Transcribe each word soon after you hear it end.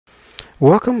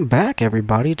Welcome back,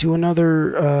 everybody, to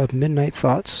another Midnight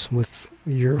Thoughts with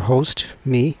your host,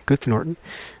 me, Good Norton.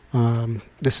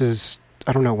 This is,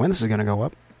 I don't know when this is going to go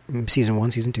up. Season 1,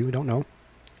 Season 2, don't know.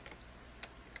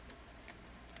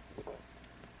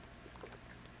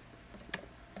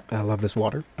 I love this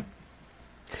water.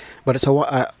 But it's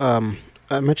Hawaii.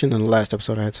 I mentioned in the last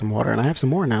episode I had some water, and I have some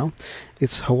more now.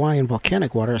 It's Hawaiian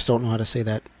volcanic water. I still don't know how to say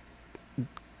that.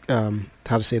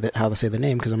 How to say the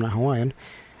name, because I'm not Hawaiian,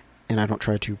 and I don't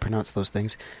try to pronounce those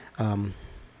things. I'm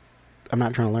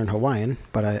not trying to learn Hawaiian,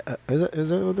 but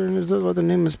is there other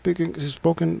name is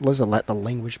spoken? Let's let the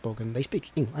language spoken. They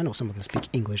speak English. I know some of them speak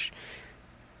English.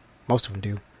 Most of them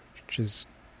do,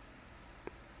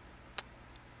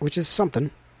 which is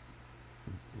something.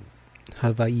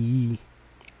 Hawaii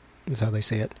is how they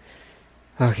say it.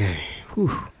 Okay.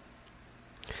 Whew.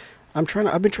 I've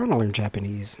been trying to learn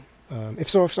Japanese. I'm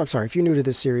sorry, if you're new to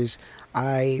this series,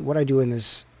 what I do in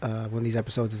this, one of these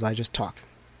episodes is I just talk.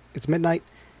 It's midnight,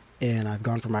 and I've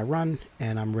gone for my run,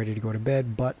 and I'm ready to go to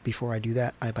bed, but before I do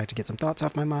that, I'd like to get some thoughts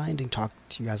off my mind and talk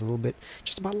to you guys a little bit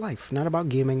just about life. Not about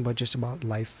gaming, but just about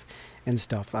life and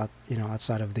stuff,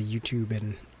 outside of the YouTube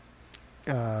and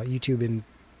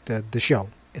the show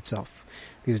itself.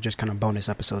 These are just kind of bonus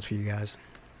episodes for you guys.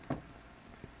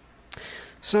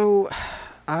 So,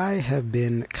 I have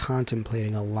been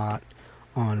contemplating a lot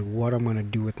on what I'm going to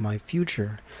do with my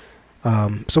future.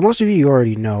 So most of you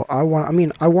already know, I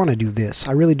want to do this.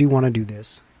 I really do want to do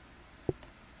this.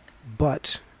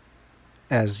 But,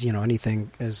 as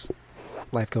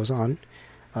life goes on,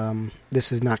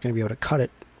 this is not going to be able to cut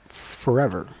it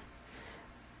forever.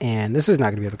 And this is not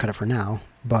going to be able to cut it for now,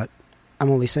 but I'm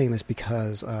only saying this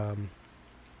because,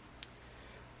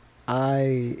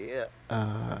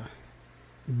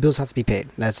 bills have to be paid.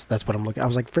 That's what I'm looking. I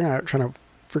was like trying to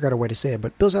figure out a way to say it,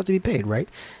 but bills have to be paid, right?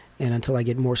 And until I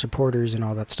get more supporters and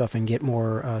all that stuff, and get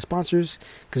more sponsors,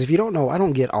 because if you don't know, I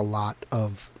don't get a lot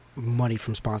of money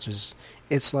from sponsors.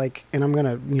 It's like, and I'm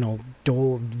gonna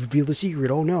reveal the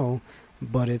secret. Oh no,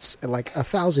 but it's like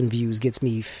 1,000 views gets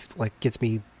me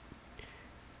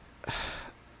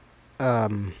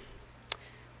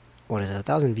what is it?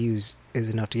 1,000 views is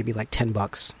enough to give me like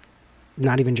 $10.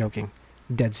 Not even joking.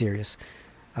 Dead serious.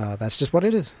 That's just what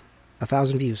it is.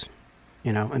 1,000 views,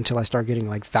 until I start getting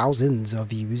like thousands of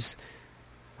views,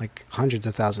 like hundreds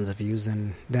of thousands of views,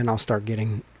 then I'll start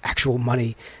getting actual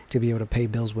money to be able to pay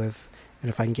bills with. And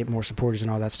if I can get more supporters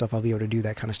and all that stuff, I'll be able to do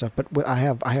that kind of stuff. But I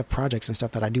have projects and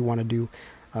stuff that I do want to do.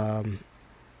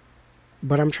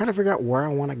 But I'm trying to figure out where I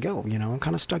want to go. I'm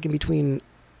kind of stuck in between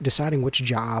deciding which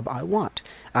job I want.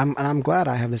 I'm glad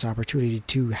I have this opportunity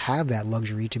to have that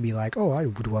luxury to be like, do I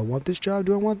want this job?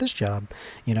 Do I want this job?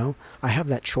 I have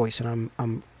that choice, and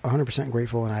I'm 100%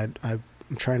 grateful, and I'm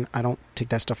trying. I don't take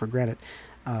that stuff for granted,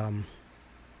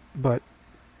 but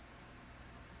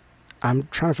I'm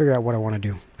trying to figure out what I want to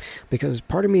do, because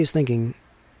part of me is thinking,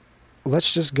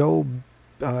 let's just go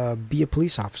be a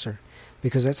police officer,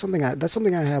 because that's something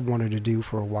I have wanted to do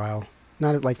for a while.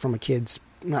 Not like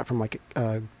not from like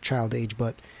a child age,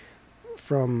 but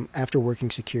from after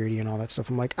working security and all that stuff.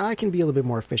 I'm like, I can be a little bit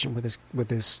more efficient with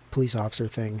this police officer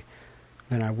thing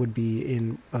than I would be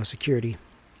in security.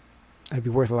 I'd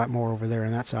be worth a lot more over there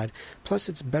on that side. Plus,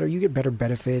 it's better. You get better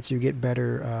benefits. You get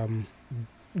better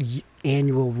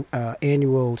annual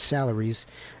salaries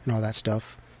and all that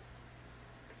stuff.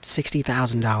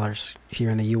 $60,000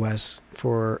 here in the U.S.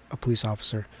 for a police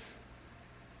officer.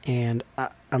 And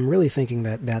I'm really thinking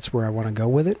that that's where I want to go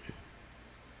with it,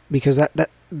 because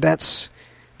that's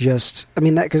just,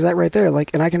 because that right there,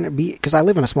 like, and I can be, because I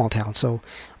live in a small town, so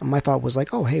my thought was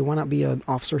like, oh, hey, why not be an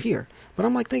officer here? But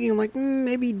I'm like thinking, like,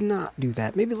 maybe not do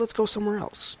that. Maybe let's go somewhere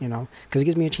else, because it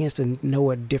gives me a chance to know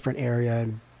a different area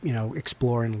and,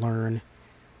 explore and learn.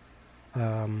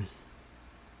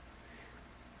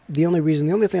 The only thing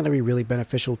that'd be really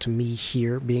beneficial to me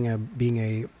here, being a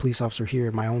police officer here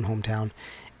in my own hometown,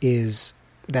 is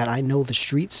that I know the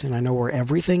streets and I know where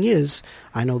everything is.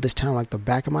 I know this town like the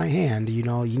back of my hand. You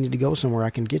need to go somewhere,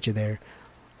 I can get you there.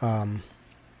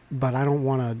 But I don't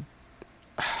want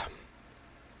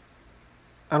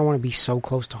to be so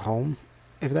close to home,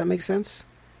 if that makes sense.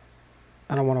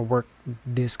 I don't want to work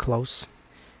this close,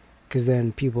 because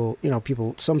then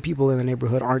some people in the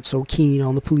neighborhood aren't so keen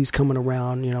on the police coming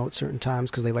around, at certain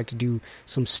times, because they like to do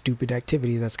some stupid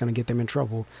activity that's going to get them in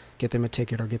trouble, get them a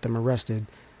ticket, or get them arrested.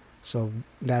 So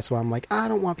that's why I'm like, I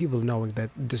don't want people to know that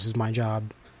this is my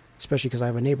job, especially because I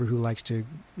have a neighbor who likes to,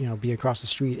 be across the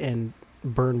street and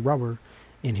burn rubber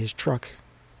in his truck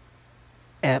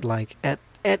at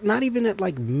not even at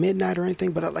like midnight or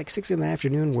anything, but at like 6 in the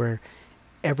afternoon, where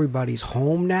everybody's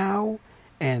home now,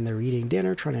 and they're eating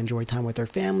dinner, trying to enjoy time with their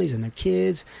families and their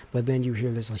kids. But then you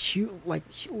hear this like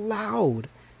loud,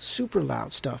 super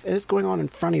loud stuff, and it's going on in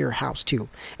front of your house too.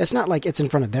 It's not like it's in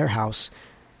front of their house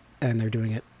and they're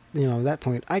doing it. At that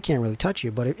point, I can't really touch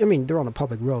you. But they're on a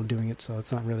public road doing it, so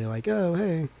it's not really like, oh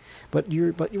hey. But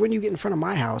when you get in front of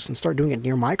my house and start doing it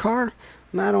near my car,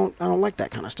 I don't like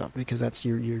that kind of stuff, because that's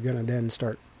you're gonna then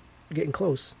start getting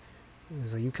close.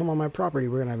 It's like, you come on my property,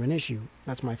 we're gonna have an issue.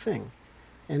 That's my thing.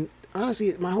 And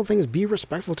honestly, my whole thing is be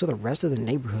respectful to the rest of the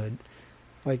neighborhood,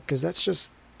 because that's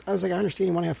just. I was like, I understand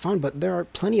you want to have fun, but there are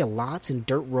plenty of lots and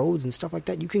dirt roads and stuff like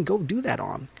that you can go do that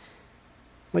on.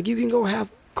 You can go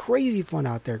have crazy fun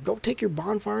out there. Go take your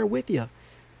bonfire with you.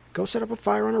 Go set up a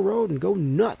fire on a road and go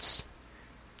nuts.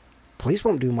 Police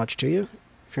won't do much to you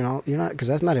if you're not, because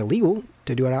that's not illegal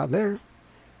to do it out there.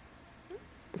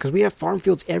 Because we have farm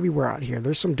fields everywhere out here.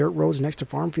 There's some dirt roads next to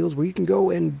farm fields where you can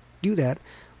go and do that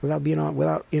without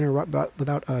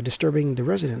disturbing the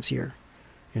residents here.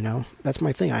 That's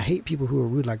my thing. I hate people who are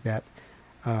rude like that.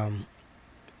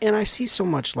 And I see so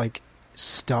much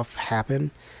stuff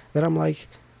happen that I'm like,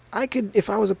 if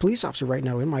I was a police officer right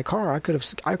now in my car, I could have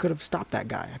stopped that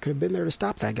guy. I could have been there to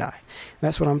stop that guy.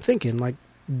 That's what I'm thinking.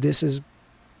 This is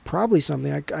probably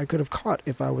something I could have caught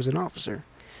if I was an officer.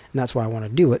 And that's why I want to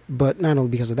do it. But not only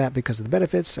because of that, because of the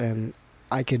benefits, and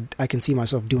I can see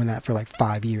myself doing that for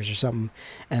 5 years or something,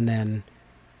 and then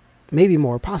maybe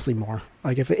more, possibly more.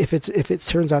 If it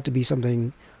turns out to be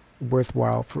something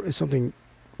worthwhile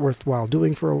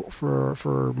doing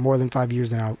for more than 5 years,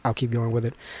 then I'll keep going with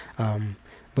it.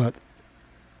 But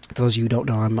for those of you who don't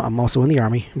know, I'm also in the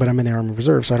Army, but I'm in the Army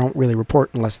Reserve, so I don't really report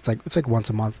unless it's once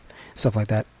a month, stuff like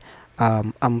that.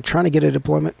 I'm trying to get a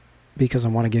deployment because I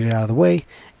want to get it out of the way,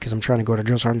 because I'm trying to go to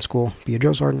drill sergeant school, be a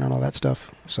drill sergeant and all that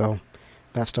stuff. So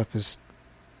that stuff is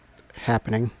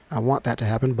happening. I want that to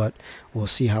happen, but we'll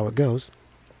see how it goes.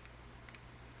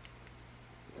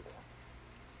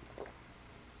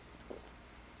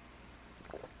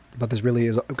 But this really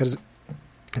is, because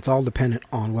it's all dependent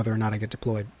on whether or not I get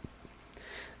deployed.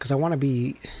 Because I don't want to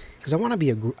be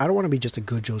just a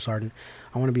good drill sergeant.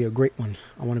 I want to be a great one.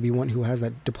 I want to be one who has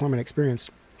that deployment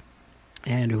experience,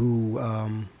 and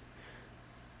who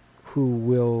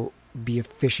will be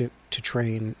efficient to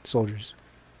train soldiers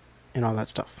and all that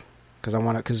stuff. Because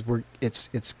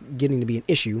it's getting to be an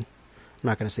issue. I'm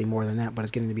not going to say more than that, but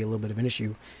it's getting to be a little bit of an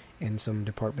issue in some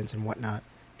departments and whatnot.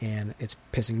 And it's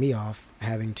pissing me off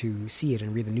having to see it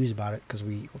and read the news about it, because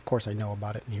of course I know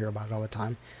about it and hear about it all the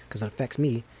time, because it affects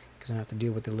me, because I have to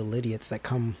deal with the little idiots that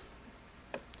come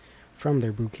from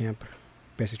their boot camp,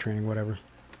 basic training, whatever.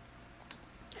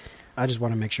 I just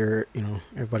want to make sure,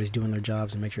 everybody's doing their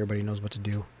jobs and make sure everybody knows what to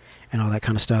do and all that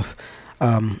kind of stuff.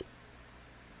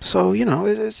 So,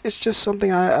 it's just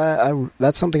something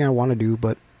that's something I want to do,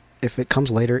 but if it comes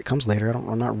later, it comes later.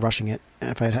 I'm not rushing it.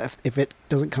 If it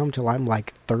doesn't come till I'm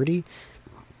 30,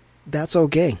 that's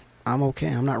okay. I'm okay.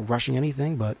 I'm not rushing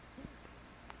anything, but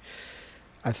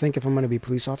I think if I'm going to be a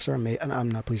police officer, I'm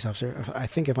not a police officer. I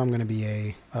think if I'm going to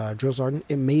be a drill sergeant,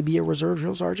 it may be a reserve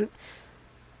drill sergeant.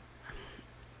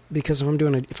 Because if I'm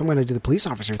going to do the police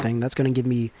officer thing, that's going to give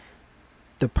me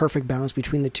the perfect balance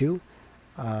between the two.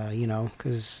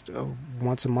 Because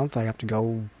once a month I have to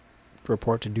go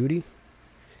report to duty,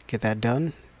 get that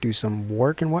done, do some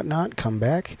work and whatnot, come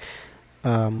back.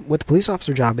 With the police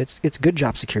officer job, it's good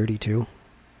job security too.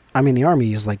 The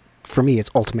Army is for me,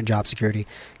 it's ultimate job security,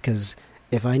 because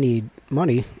if I need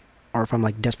money, or if I'm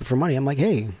desperate for money, I'm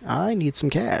hey, I need some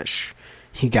cash.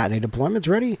 You got any deployments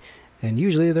ready? And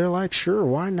usually they're sure,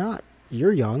 why not?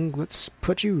 You're young. Let's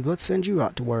send you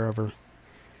out to wherever.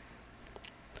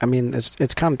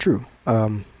 It's kind of true.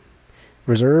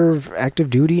 Reserve,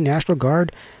 active duty, National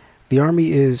Guard. The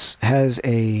Army has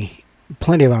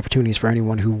plenty of opportunities for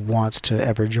anyone who wants to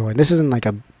ever join. This isn't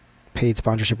a paid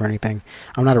sponsorship or anything.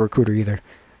 I'm not a recruiter either.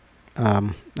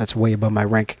 That's way above my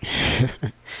rank.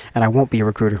 And I won't be a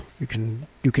recruiter. You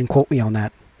can quote me on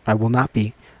that. I will not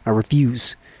be. I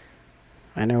refuse.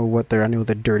 I know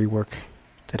the dirty work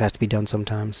that has to be done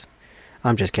sometimes.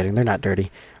 I'm just kidding. They're not dirty.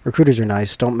 Recruiters are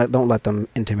nice. Don't let them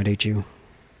intimidate you.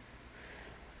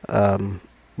 But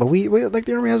we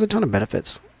the Army has a ton of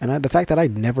benefits, and the fact that I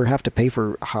never have to pay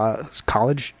for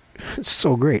college is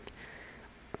so great.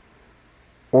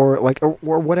 Or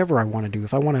whatever I want to do.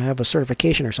 If I want to have a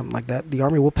certification or something like that, the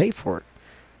Army will pay for it.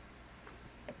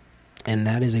 And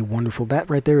that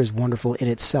right there is wonderful in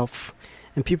itself.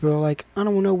 And people are I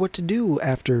don't know what to do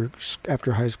after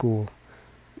high school.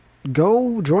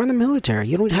 Go join the military.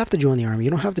 You don't have to join the Army. You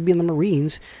don't have to be in the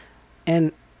Marines.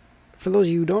 And for those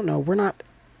of you who don't know, we're not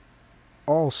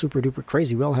all super duper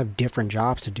crazy. We all have different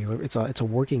jobs to do. It's a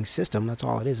working system. That's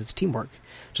all it is. It's teamwork,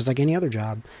 just like any other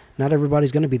job. Not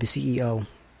everybody's going to be the CEO.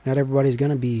 Not everybody's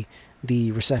going to be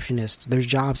the receptionist. There's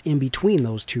jobs in between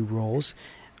those two roles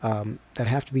that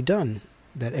have to be done,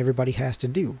 that everybody has to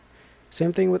do.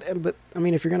 Same thing with, but I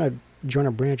mean, if you're going to join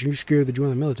a branch and you're scared to join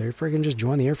the military, freaking just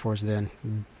join the Air Force then.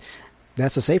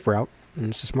 That's a safe route, and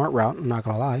it's a smart route, I'm not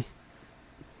going to lie.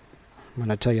 I'm going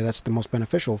to tell you that's the most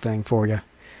beneficial thing for you.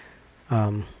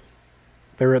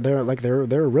 They're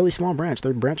a really small branch.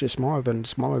 Their branch is smaller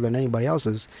than anybody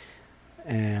else's.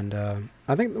 And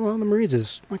I think, well, the Marines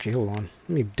is, actually, hold on.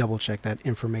 Let me double check that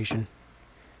information.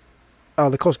 Oh,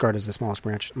 the Coast Guard is the smallest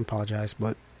branch. I apologize,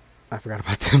 but I forgot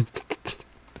about them.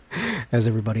 As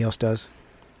everybody else does.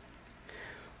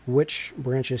 Which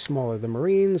branch is smaller, the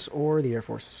Marines or the Air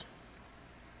Force?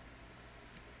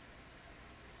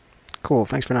 Cool,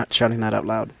 thanks for not shouting that out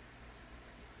loud.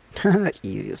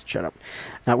 Easiest, shut up.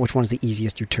 Not which one's the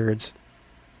easiest, you turds.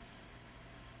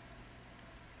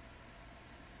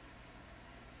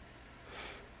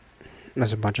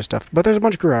 There's a bunch of stuff, but there's a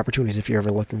bunch of career opportunities if you're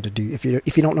ever looking to do. If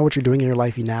you don't know what you're doing in your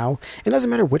life now, it doesn't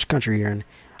matter which country you're in.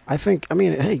 I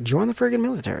mean, hey, join the friggin'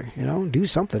 military. Do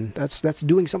something. That's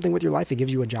doing something with your life. It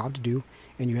gives you a job to do,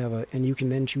 and you can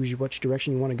then choose which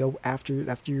direction you want to go after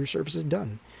your service is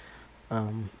done.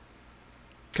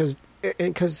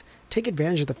 Because take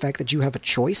advantage of the fact that you have a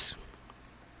choice,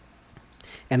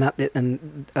 and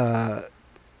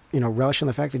relish in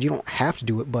the fact that you don't have to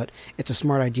do it, but it's a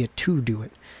smart idea to do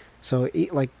it. So,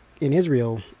 like in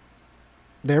Israel,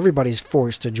 everybody's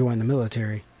forced to join the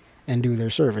military and do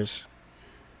their service.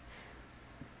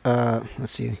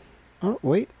 Let's see. Oh,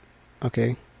 wait.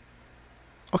 Okay.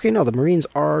 Okay, no, the Marines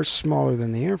are smaller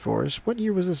than the Air Force. What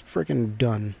year was this freaking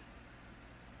done?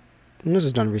 This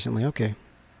is done recently. Okay.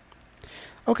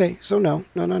 Okay, so no.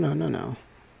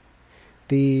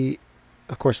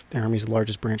 Of course, the Army's the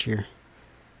largest branch here.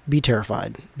 Be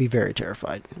terrified. Be very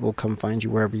terrified. We'll come find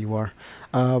you wherever you are.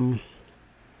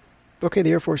 Okay,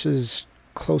 the Air Force is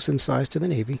close in size to the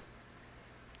Navy.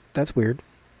 That's weird.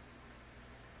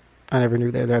 I never knew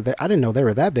I didn't know they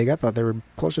were that big. I thought they were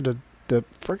closer to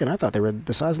I thought they were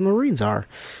the size the Marines are.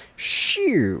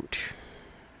 Shoot.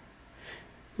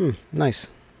 Nice.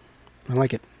 I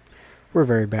like it. We're a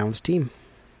very balanced team.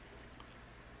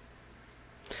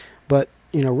 But,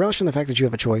 relish in the fact that you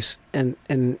have a choice and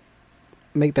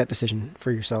make that decision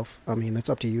for yourself. I mean, that's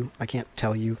up to you. I can't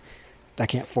tell you. I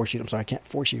can't force you. I'm sorry, I can't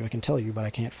force you. I can tell you, but I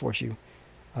can't force you.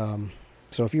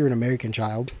 So if you're an American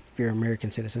child, if you're an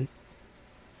American citizen,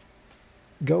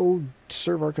 go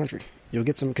serve our country. You'll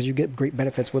get some, because you get great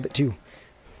benefits with it too.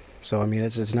 So I mean,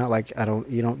 it's not like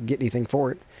you don't get anything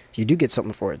for it. You do get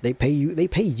something for it. They pay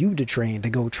you to train, to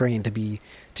go train to be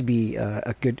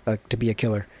a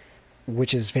killer,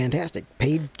 which is fantastic.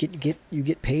 You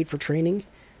get paid for training.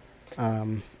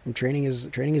 Training is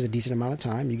a decent amount of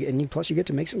time. Plus you get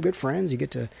to make some good friends. You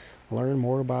get to learn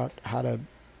more about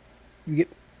you get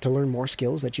to learn more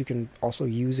skills that you can also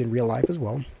use in real life as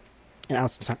well. And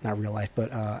not real life,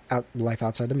 but life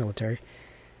outside the military.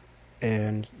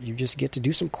 And you just get to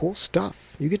do some cool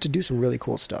stuff. You get to do some really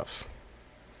cool stuff.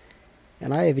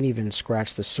 And I haven't even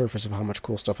scratched the surface of how much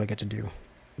cool stuff I get to do.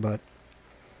 But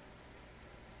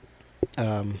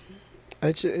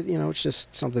it's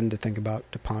just something to think about,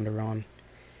 to ponder on.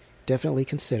 Definitely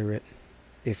consider it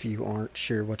if you aren't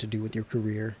sure what to do with your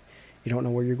career. You don't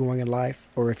know where you're going in life,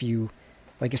 or if you,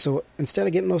 so instead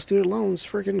of getting those student loans,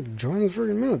 freaking join the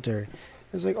freaking military.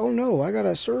 It's like, oh no, I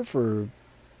gotta serve for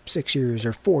 6 years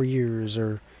or 4 years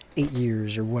or 8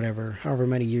 years or whatever, however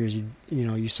many years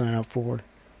you sign up for.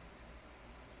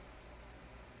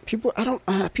 People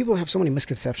have so many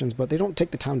misconceptions, but they don't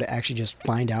take the time to actually just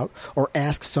find out or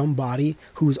ask somebody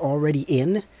who's already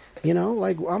in.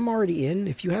 I'm already in.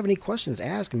 If you have any questions,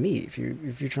 ask me. If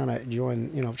you're trying to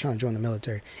join, the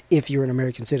military. If you're an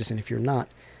American citizen, if you're not,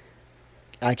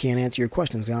 I can't answer your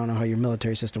questions. I don't know how your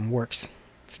military system works.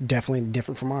 It's definitely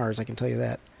different from ours. I can tell you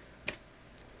that.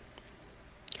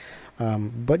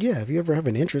 But yeah, if you ever have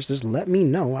an interest, just let me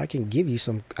know. I can give you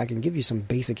some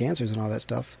basic answers and all that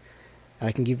stuff. And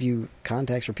I can give you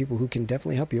contacts for people who can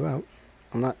definitely help you out.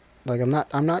 I'm not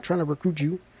trying to recruit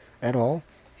you at all.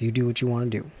 You do what you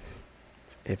want to do.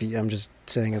 I'm just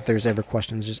saying, if there's ever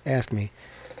questions, just ask me.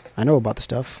 I know about the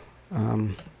stuff.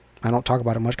 I don't talk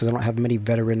about it much because I don't have many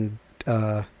veteran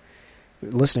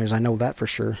listeners. I know that for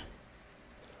sure.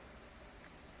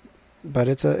 But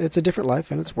it's a different life,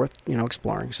 and it's worth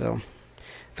exploring. So,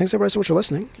 thanks everybody so much for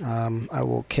listening. I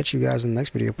will catch you guys in the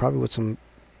next video, probably with some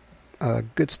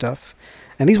good stuff.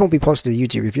 And these won't be posted to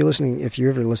YouTube. If you're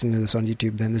ever listening to this on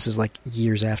YouTube, then this is like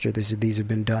years after these have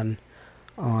been done.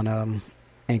 on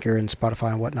Anchor and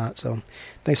Spotify and whatnot. So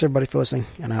thanks everybody for listening,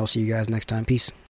 and I will see you guys next time. Peace.